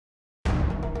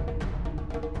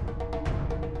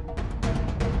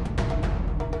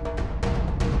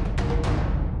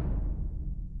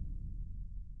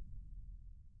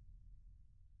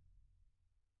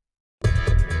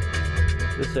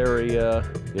This area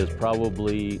is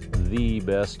probably the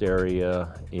best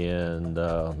area in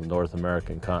the North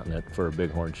American continent for a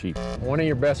bighorn sheep. One of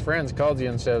your best friends calls you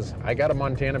and says, I got a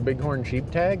Montana Bighorn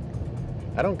Sheep tag.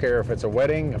 I don't care if it's a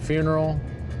wedding, a funeral,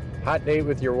 hot date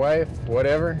with your wife,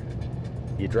 whatever.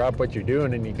 You drop what you're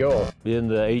doing and you go. In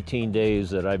the 18 days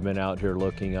that I've been out here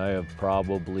looking, I have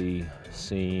probably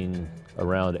seen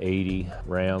around 80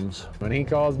 rams. When he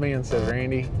calls me and says,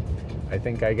 Randy, I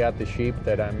think I got the sheep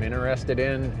that I'm interested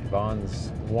in, Vaughn's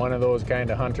one of those kind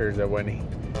of hunters that when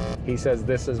he says,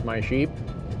 this is my sheep,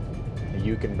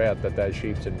 you can bet that that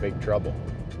sheep's in big trouble.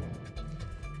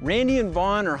 Randy and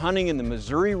Vaughn are hunting in the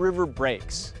Missouri River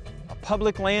Breaks, a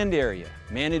public land area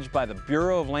managed by the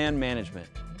Bureau of Land Management.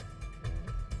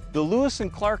 The Lewis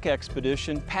and Clark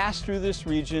expedition passed through this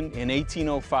region in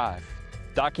 1805,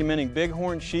 documenting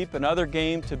bighorn sheep and other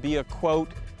game to be a, quote,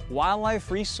 wildlife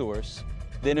resource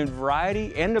that in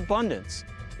variety and abundance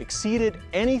exceeded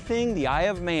anything the eye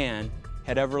of man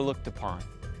had ever looked upon.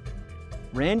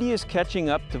 Randy is catching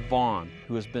up to Vaughn,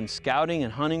 who has been scouting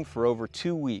and hunting for over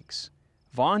 2 weeks.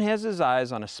 Vaughn has his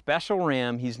eyes on a special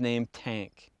ram he's named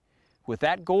Tank. With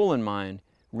that goal in mind,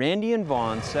 Randy and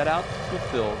Vaughn set out to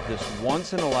fulfill this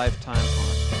once-in-a-lifetime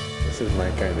hunt. This is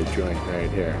my kind of joint right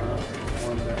here.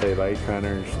 They like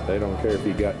hunters. They don't care if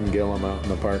you gut and gill them out in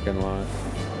the parking lot.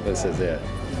 This is it.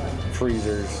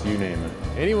 Freezers, you name it.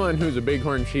 Anyone who's a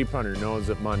bighorn sheep hunter knows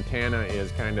that Montana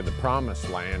is kind of the promised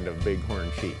land of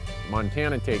bighorn sheep.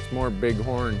 Montana takes more big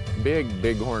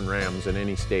bighorn rams than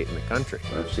any state in the country.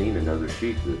 I've seen another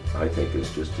sheep that I think is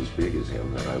just as big as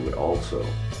him that I would also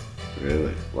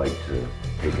really like to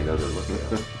take another look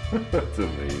at. That's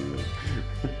amazing.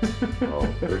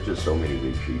 Oh, there's just so many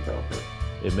big sheep out there.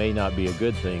 It may not be a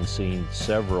good thing seeing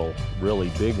several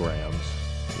really big rams.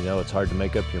 You know, it's hard to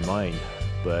make up your mind,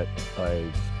 but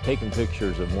I've taken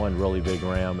pictures of one really big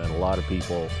ram, and a lot of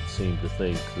people seem to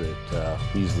think that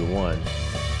he's the one.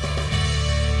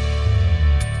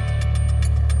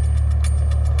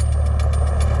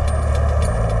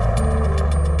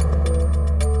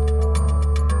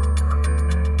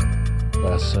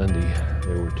 Last Sunday,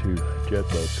 there were 2 jet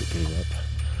boats that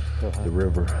came up the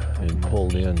river and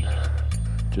pulled in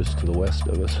just to the west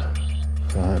of us.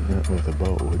 Hunting with a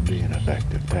boat would be an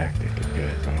effective tactic if you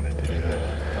guys wanted to do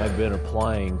that. I've been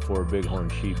applying for a bighorn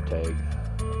sheep tag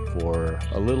for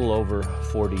a little over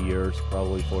 40 years,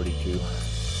 probably 42.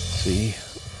 See,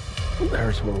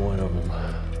 there's where one of them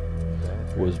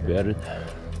was bedded.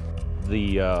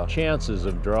 The chances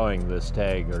of drawing this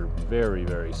tag are very,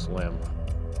 very slim.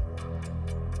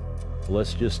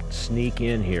 Let's just sneak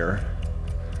in here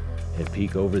and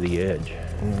peek over the edge.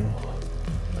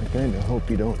 I kind of hope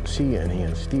you don't see any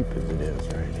as steep as it is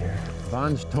right here.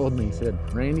 Vaughn's told me, he said,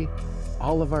 Randy,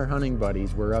 all of our hunting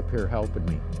buddies were up here helping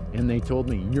me, and they told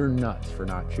me, you're nuts for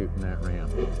not shooting that ram.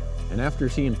 And after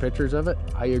seeing pictures of it,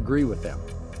 I agree with them.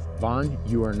 Vaughn,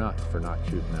 you are nuts for not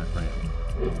shooting that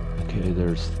ram. Okay,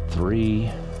 there's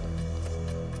 3,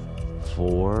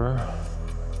 4,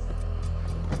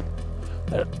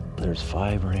 there's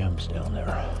 5 rams down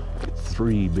there.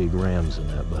 3 big rams in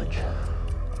that bunch.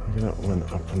 You got one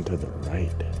up and to the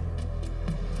right.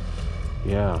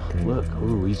 Yeah, look,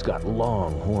 ooh, he's got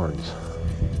long horns.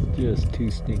 Just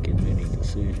 2 stinking many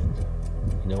decisions.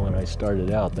 You know, when I started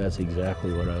out, that's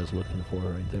exactly what I was looking for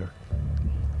right there.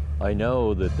 I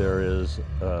know that there is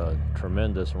a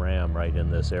tremendous ram right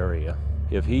in this area.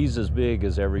 If he's as big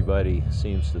as everybody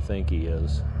seems to think he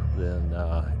is, then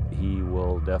he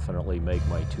will definitely make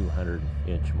my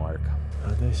 200-inch mark.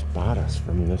 How'd they spot us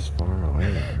from this far away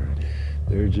already?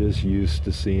 They're just used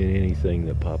to seeing anything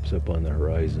that pops up on the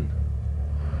horizon.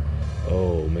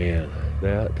 Oh man,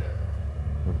 that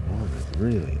one is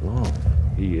really long.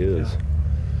 He is.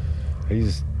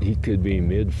 Yeah. He could be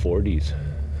mid-40s.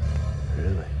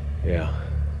 Really? Yeah.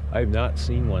 I've not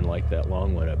seen one like that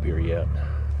long one up here yet.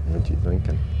 What you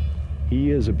thinking?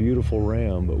 He is a beautiful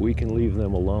ram, but we can leave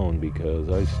them alone because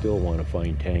I still want to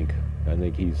find Tank. I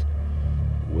think he's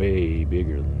way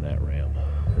bigger than that ram.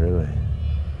 Really?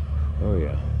 Oh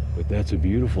yeah, but that's a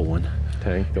beautiful one.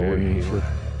 Tank, the one you showed?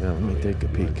 Yeah, let me take a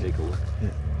peek. Take a look. Yeah.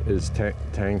 Is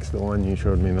Tank's the one you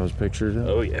showed me those pictures of?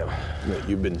 Oh yeah. That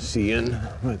you've been seeing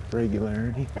with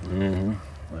regularity? Mm-hmm.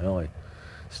 Well, I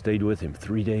stayed with him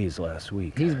 3 days last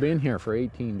week. He's been here for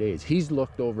 18 days. He's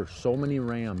looked over so many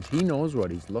rams. He knows what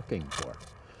he's looking for.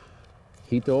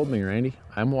 He told me, Randy,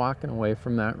 I'm walking away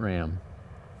from that ram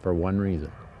for one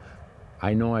reason.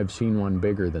 I know I've seen one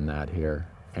bigger than that here,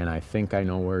 and I think I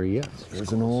know where he is.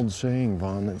 There's an old saying,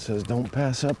 Vaughn, that says, don't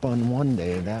pass up on one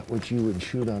day that which you would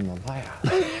shoot on the last.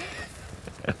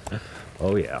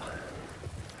 Oh, yeah.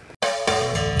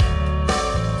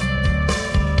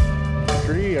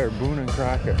 are Boone and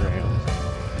Crockett rams.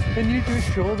 And you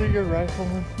just shoulder your rifle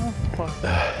and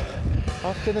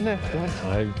off to the next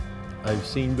one. I've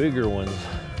seen bigger ones.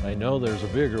 I know there's a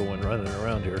bigger one running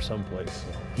around here someplace. So.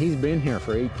 He's been here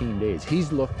for 18 days.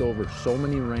 He's looked over so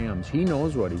many rams. He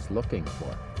knows what he's looking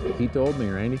for. He told me,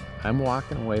 Randy, I'm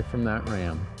walking away from that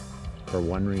ram for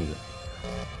one reason.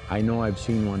 I know I've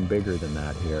seen one bigger than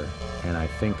that here, and I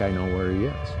think I know where he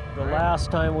is. The last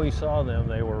time we saw them,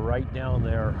 they were right down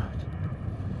there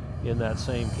in that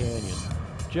same canyon.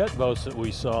 Jet boats that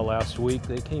we saw last week,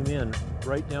 they came in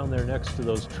right down there next to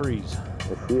those trees.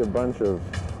 I see a bunch of,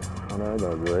 what are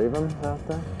those, ravens out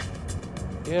there?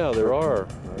 Yeah, there are.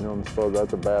 I don't suppose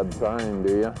that's a bad sign,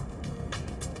 do you?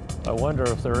 I wonder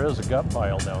if there is a gut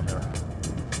pile down there.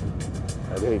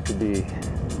 I'd hate to be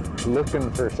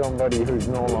looking for somebody who's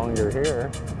no longer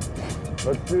here.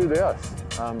 Let's do this.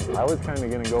 I was kind of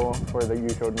going to go where you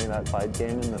showed me that side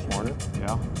canyon this morning.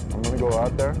 Yeah. I'm going to go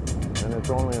out there, and it's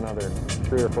only another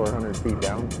 300 or 400 feet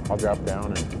down. I'll drop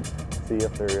down and see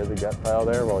if there is a gut pile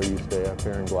there while you stay up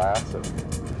here in glass.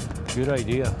 Good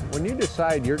idea. When you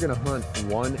decide you're going to hunt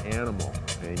one animal,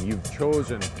 and you've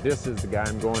chosen this is the guy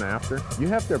I'm going after, you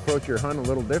have to approach your hunt a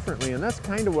little differently, and that's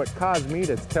kind of what caused me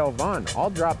to tell Vaughn, I'll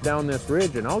drop down this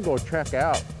ridge and I'll go check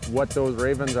out what those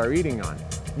ravens are eating on.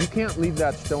 You can't leave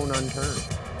that stone unturned.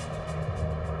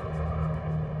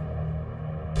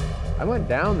 I went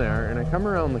down there and I come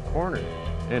around the corner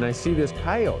and I see this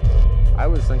coyote. I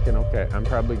was thinking, okay, I'm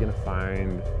probably gonna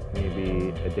find maybe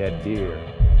a dead deer.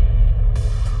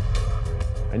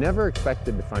 I never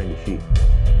expected to find a sheep.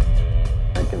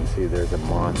 I can see there's a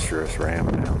monstrous ram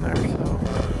down there, so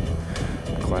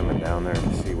I'm climbing down there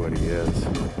to see what he is.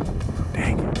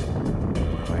 Dang it.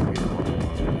 Might be the one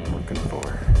I'm looking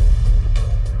for.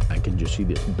 I can just see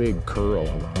this big curl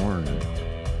of horn. And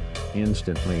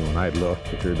instantly, when I looked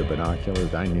through the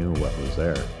binoculars, I knew what was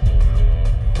there.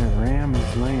 The ram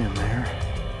is laying there.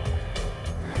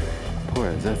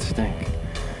 Boy, does that stink.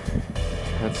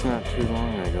 That's not too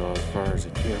long ago as far as a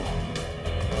kill.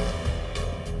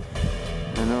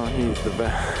 I know he's the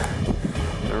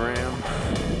ram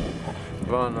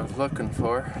Vaughn was looking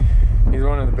for. He's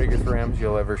one of the biggest rams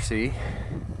you'll ever see.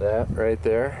 That right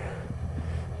there,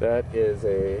 that is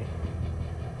a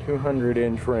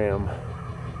 200-inch ram.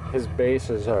 His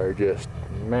bases are just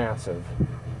massive.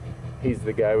 He's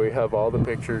the guy we have all the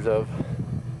pictures of.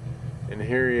 And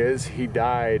here he is. He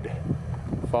died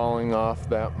falling off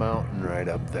that mountain right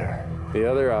up there. The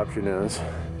other option is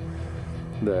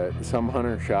that some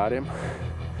hunter shot him,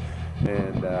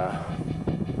 and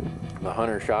the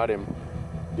hunter shot him,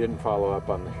 didn't follow up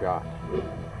on the shot.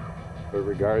 But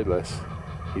regardless,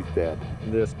 he's dead.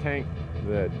 This tank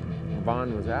that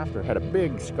Vaughn was after had a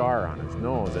big scar on his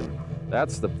nose, and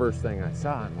that's the first thing I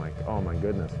saw. I'm like, oh my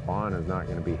goodness, Vaughn is not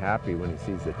going to be happy when he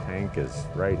sees the tank is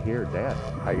right here dead.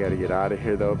 I got to get out of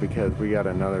here though, because we got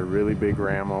another really big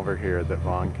ram over here that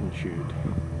Vaughn can shoot.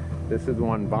 This is the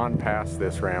one. Vaughn passed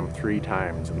this ram 3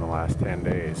 times in the last 10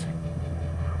 days.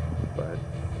 But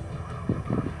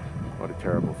what a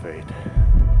terrible fate.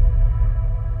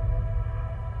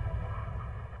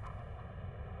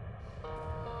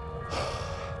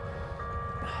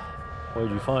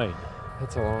 What'd you find?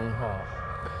 It's a long haul.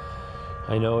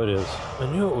 I know it is. I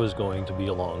knew it was going to be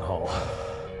a long haul.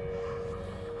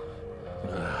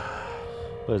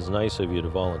 But it's nice of you to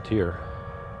volunteer.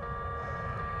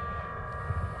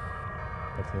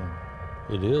 That's him.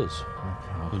 It is.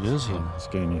 Okay, It is him.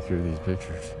 Scan you through these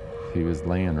pictures. He was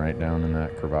laying right down in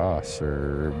that crevasse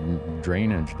or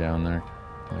drainage down there.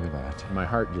 Look at that. My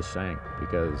heart just sank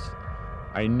because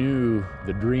I knew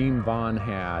the dream Vaughn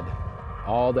had,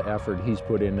 all the effort he's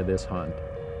put into this hunt,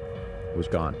 was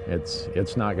gone.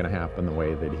 It's not going to happen the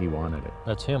way that he wanted it.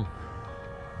 That's him.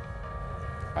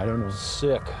 I don't know.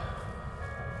 Sick.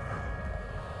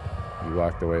 You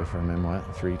walked away from him,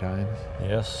 what, 3 times?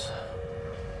 Yes.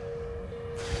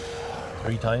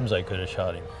 3 times I could have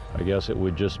shot him. I guess it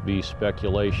would just be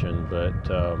speculation,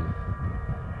 but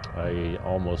I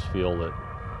almost feel that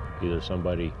either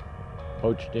somebody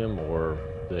poached him or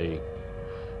they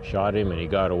shot him and he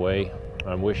got away.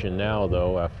 I'm wishing now,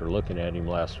 though, after looking at him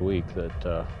last week,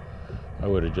 that I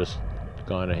would have just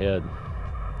gone ahead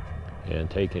and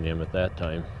taken him at that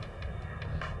time.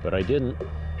 But I didn't.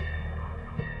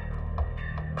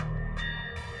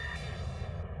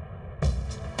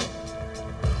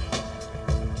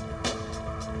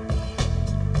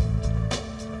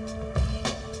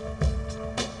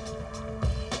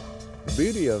 The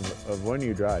beauty of when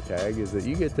you draw a tag is that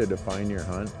you get to define your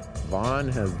hunt. Vaughn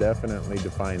has definitely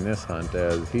defined this hunt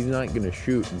as he's not going to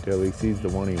shoot until he sees the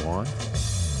one he wants.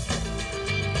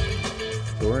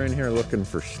 So we're in here looking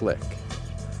for slick.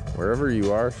 Wherever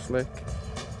you are, Slick,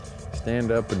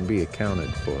 stand up and be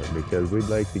accounted for, because we'd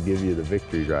like to give you the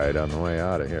victory ride on the way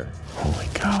out of here. Holy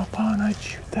cow, Vaughn, I'd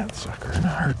shoot that sucker in a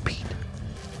heartbeat.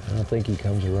 I don't think he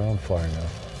comes around far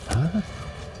enough. Huh?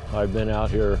 I've been out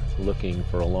here looking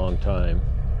for a long time,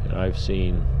 and I've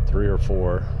seen 3 or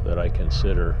 4 that I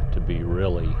consider to be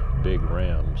really big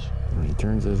rams. When he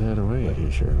turns his head away,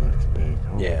 he sure looks big.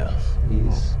 Holy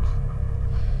He's...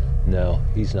 No,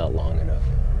 he's not long enough.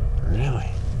 Really?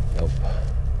 Nope.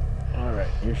 All right,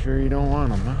 you sure you don't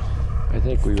want him, huh? I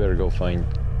think we better go find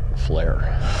Flair.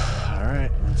 All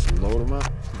right, let's load him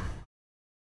up.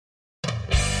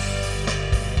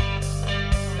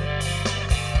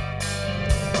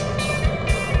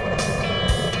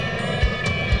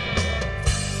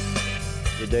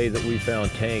 The day that we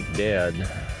found Tank dead,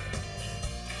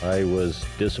 I was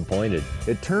disappointed.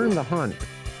 It turned the hunt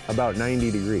about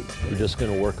 90 degrees. We're just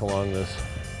gonna work along this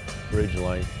ridge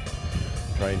line,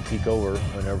 try and peek over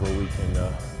whenever we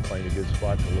can find a good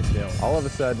spot to look down. All of a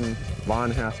sudden,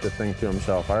 Vaughn has to think to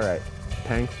himself, all right,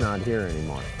 Tank's not here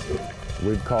anymore.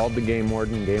 We've called the game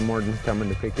warden. Game warden's coming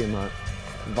to pick him up.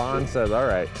 Vaughn says, all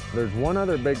right, there's one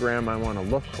other big ram I want to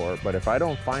look for, but if I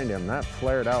don't find him, that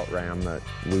flared out ram that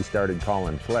we started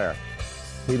calling Flair,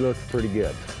 he looks pretty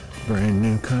good. Brand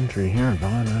new country here,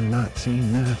 Vaughn. I've not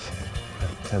seen this.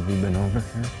 Have you been over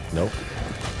here? Nope.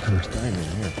 First time in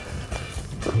here.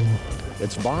 Cool.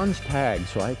 It's Vaughn's tag,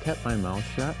 so I kept my mouth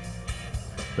shut.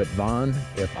 But Vaughn,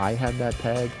 if I had that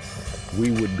tag,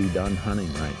 we would be done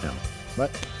hunting right now.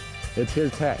 But it's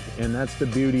his tag, and that's the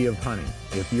beauty of hunting.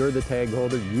 If you're the tag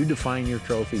holder, you define your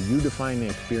trophy, you define the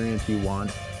experience you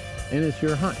want, and it's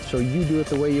your hunt, so you do it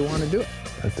the way you want to do it.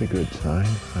 That's a good sign,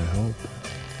 I hope.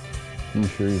 You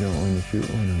sure you don't want to shoot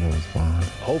one of those, Vaughn?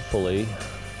 Hopefully,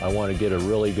 I want to get a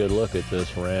really good look at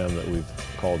this ram that we've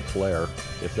called Flair.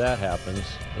 If that happens,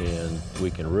 and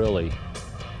we can really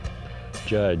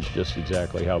judge just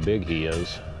exactly how big he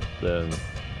is, then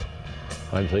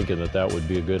I'm thinking that that would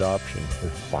be a good option.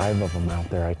 There's 5 of them out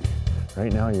there.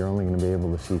 Right now, you're only going to be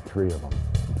able to see 3 of them.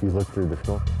 If you look through the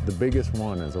scope. The biggest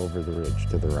one is over the ridge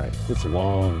to the right. It's a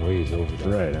long ways over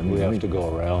there. Right, I mean, we have to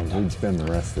go around. We'd spend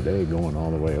the rest of the day going all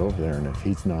the way over there, and if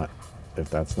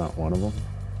that's not one of them,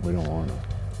 we don't want them.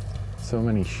 So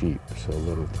many sheep, so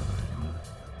little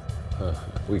time.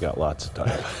 We got lots of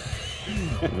time.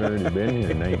 We've already been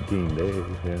here 19 days,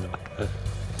 yeah.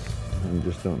 I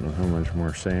just don't know how much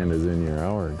more sand is in your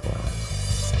hourglass.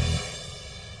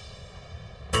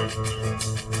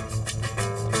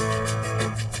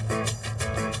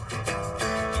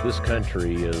 This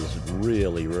country is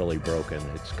really, really broken.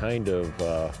 It's kind of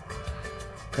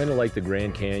like the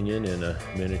Grand Canyon in a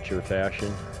miniature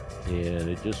fashion, and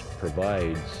it just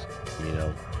provides,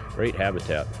 great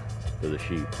habitat for the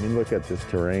sheep. I mean, look at this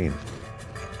terrain.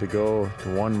 To go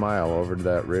to 1 mile over to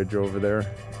that ridge over there,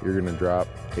 you're gonna drop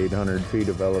 800 feet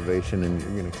of elevation, and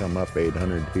you're gonna come up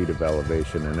 800 feet of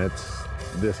elevation, and it's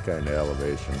this kind of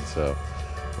elevation. So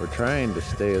we're trying to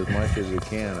stay as much as we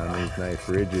can on these nice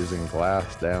ridges and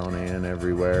glass down in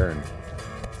everywhere and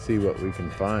see what we can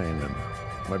find. And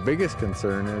my biggest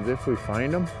concern is if we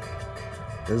find them,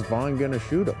 is Vaughn gonna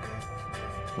shoot them?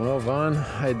 Well, Vaughn,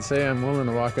 I'd say I'm willing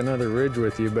to walk another ridge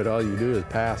with you, but all you do is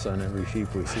pass on every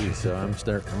sheep we see, so I'm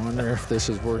starting to wonder if this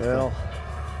is worth it.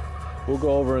 We'll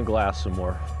go over and glass some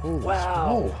more. Holy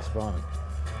Wow. smokes, Vaughn.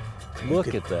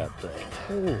 Look at that thing.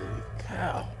 Holy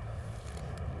cow.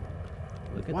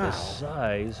 Look at the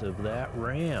size of that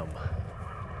ram.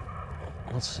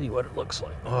 Let's see what it looks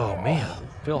like. Oh man,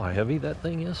 feel how heavy that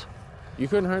thing is? You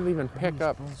couldn't hardly even pick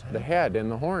up the head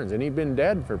and the horns, and he'd been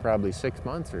dead for probably 6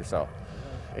 months or so.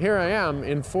 Here I am,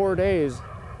 in 4 days,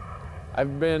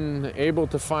 I've been able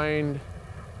to find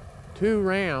 2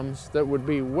 rams that would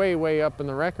be way, way up in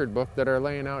the record book that are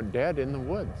laying out dead in the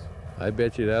woods. I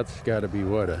bet you that's gotta be,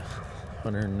 what, a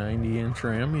 190-inch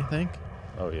ram, you think?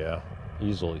 Oh yeah,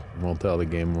 easily. We'll tell the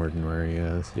game warden where he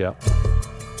is. Yeah.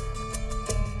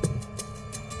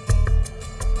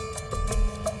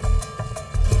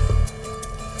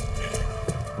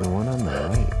 The one on the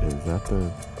right, is that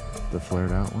the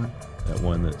flared out one? That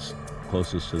one that's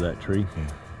closest to that tree?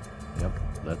 Yeah. Yep,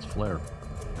 that's Flair.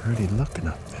 Pretty looking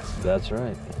up this. That's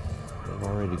right. They've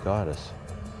already got us.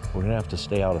 We're gonna have to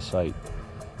stay out of sight.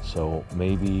 So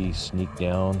maybe sneak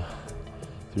down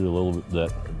through a little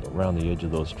bit around the edge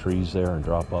of those trees there and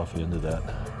drop off into that.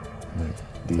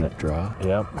 Deep draw?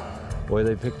 Yep. Boy,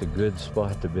 they picked a good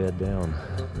spot to bed down.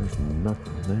 There's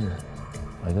nothing there.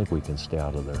 I think we can stay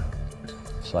out of their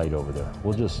sight over there.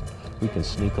 We can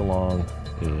sneak along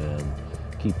and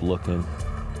keep looking,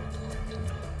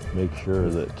 make sure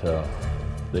that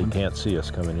they can't see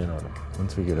us coming in on them.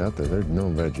 Once we get out there, there's no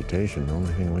vegetation. The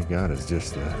only thing we got is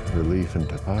just the relief and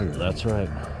topography. That's right,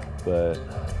 but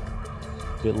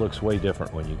it looks way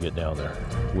different when you get down there.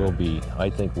 I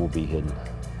think we'll be hidden.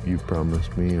 You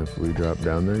promised me if we drop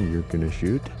down there, you're gonna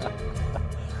shoot?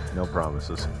 No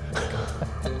promises.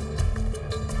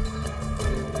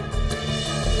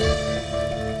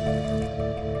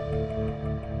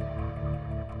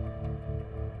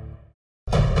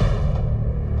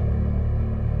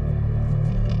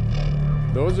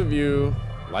 Those of you,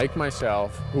 like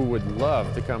myself, who would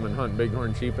love to come and hunt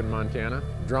bighorn sheep in Montana,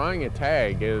 drawing a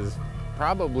tag is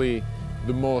probably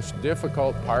the most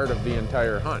difficult part of the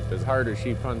entire hunt, as hard as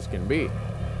sheep hunts can be.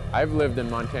 I've lived in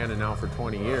Montana now for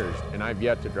 20 years, and I've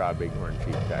yet to draw a bighorn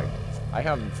sheep tag. I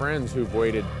have friends who've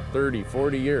waited 30,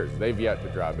 40 years. They've yet to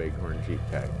draw a bighorn sheep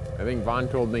tag. I think Vaughn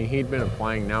told me he'd been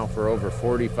applying now for over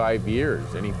 45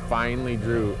 years, and he finally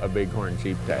drew a bighorn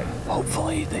sheep tag.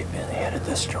 Hopefully they've been headed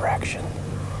this direction.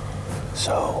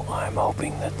 So I'm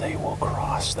hoping that they will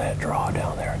cross that draw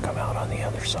down there and come out on the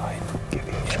other side. Give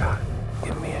me a shot.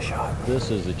 Give me a shot.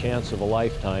 This is a chance of a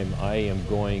lifetime. I am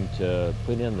going to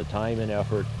put in the time and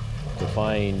effort to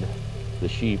find the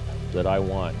sheep that I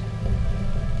want.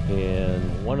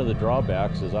 And one of the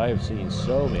drawbacks is I have seen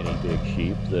so many big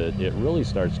sheep that it really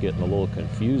starts getting a little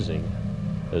confusing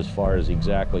as far as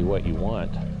exactly what you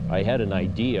want. I had an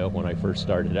idea when I first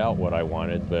started out what I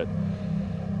wanted, but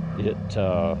it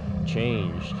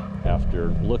changed after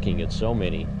looking at so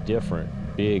many different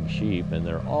big sheep, and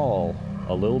they're all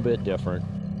a little bit different.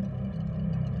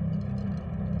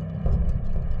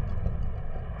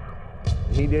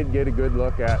 He did get a good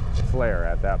look at Flair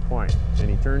at that point, and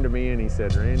he turned to me and he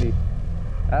said, "Randy,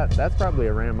 that's probably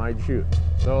a ram I'd shoot."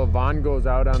 So Vaughn goes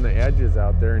out on the edges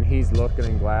out there, and he's looking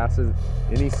in glasses,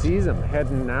 and he sees him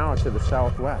heading now to the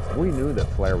southwest. We knew that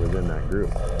Flair was in that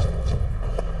group.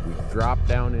 We dropped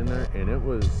down in there, and it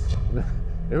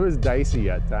was dicey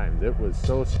at times. It was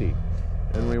so steep.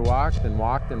 And we walked and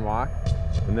walked and walked,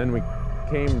 and then we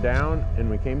came down and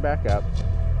we came back up,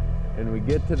 and we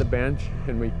get to the bench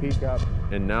and we peek up,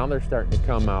 and now they're starting to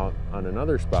come out on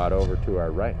another spot over to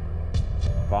our right.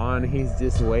 Vaughn, he's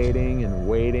just waiting and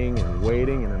waiting and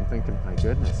waiting, and I'm thinking, my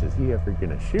goodness, is he ever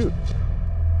gonna shoot?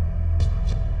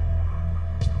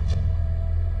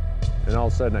 And all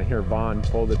of a sudden I hear Vaughn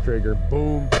pull the trigger,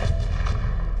 boom.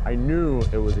 I knew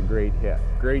it was a great hit,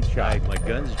 great shot. My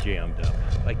gun's jammed up.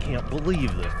 I can't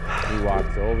believe this. He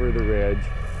walks over the ridge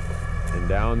and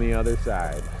down the other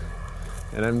side.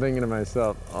 And I'm thinking to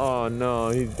myself, oh no,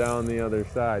 he's down the other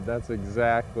side. That's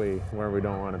exactly where we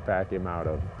don't want to pack him out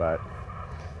of, but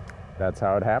that's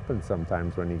how it happens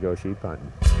sometimes when you go sheep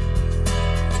hunting.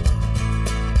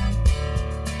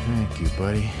 Thank you,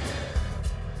 buddy.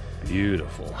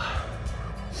 Beautiful.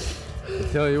 I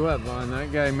tell you what, Vaughn,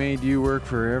 that guy made you work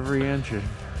for every inch of,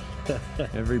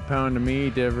 every pound of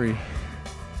meat, every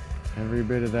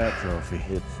bit of that trophy.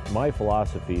 It's my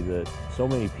philosophy that so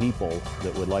many people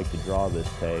that would like to draw this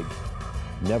tag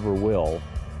never will,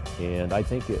 and I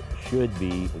think it should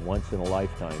be once in a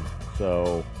lifetime.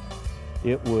 So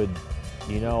it would,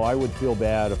 I would feel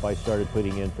bad if I started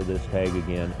putting in for this tag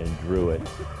again and drew it.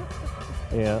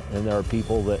 Yeah, and there are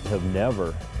people that have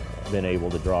never been able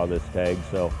to draw this tag,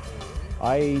 so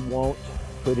I won't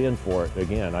put in for it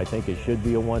again. I think it should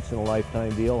be a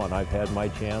once-in-a-lifetime deal, and I've had my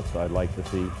chance. I'd like to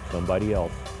see somebody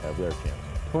else have their chance.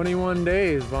 21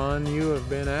 days, Vaughn, you have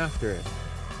been after it.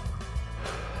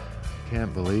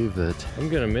 Can't believe that. I'm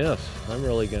gonna miss. I'm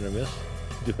really gonna miss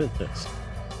doing this.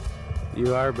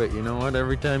 You are, but you know what?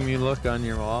 Every time you look on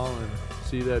your wall and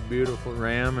see that beautiful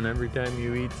ram, and every time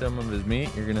you eat some of his meat,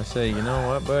 you're gonna say, you know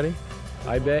what, buddy?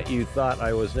 I bet you thought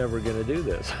I was never gonna do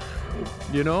this.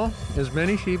 You know, as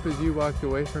many sheep as you walked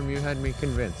away from, you had me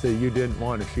convinced that you didn't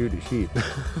want to shoot a sheep.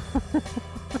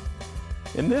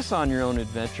 In this On Your Own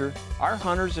adventure, our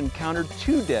hunters encountered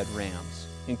 2 dead rams,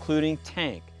 including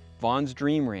Tank, Vaughn's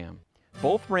dream ram.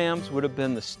 Both rams would have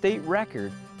been the state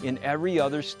record in every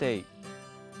other state.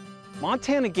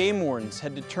 Montana game wardens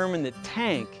had determined that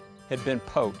Tank had been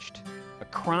poached, a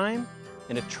crime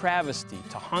and a travesty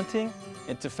to hunting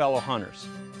and to fellow hunters.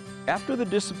 After the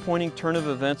disappointing turn of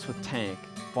events with Tank,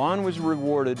 Vaughn was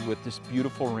rewarded with this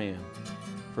beautiful ram.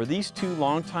 For these 2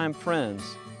 longtime friends,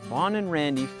 Vaughn and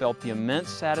Randy felt the immense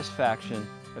satisfaction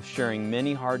of sharing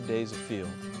many hard days afield.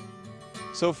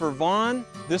 So for Vaughn,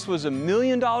 this was $1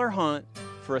 million hunt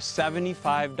for a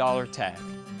 $75 tag.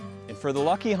 And for the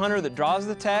lucky hunter that draws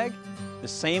the tag, the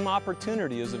same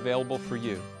opportunity is available for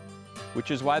you. Which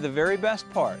is why the very best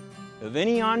part of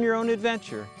any On Your Own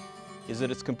adventure is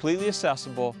that it's completely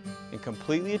accessible and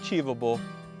completely achievable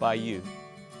by you,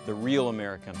 the real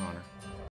American hunter.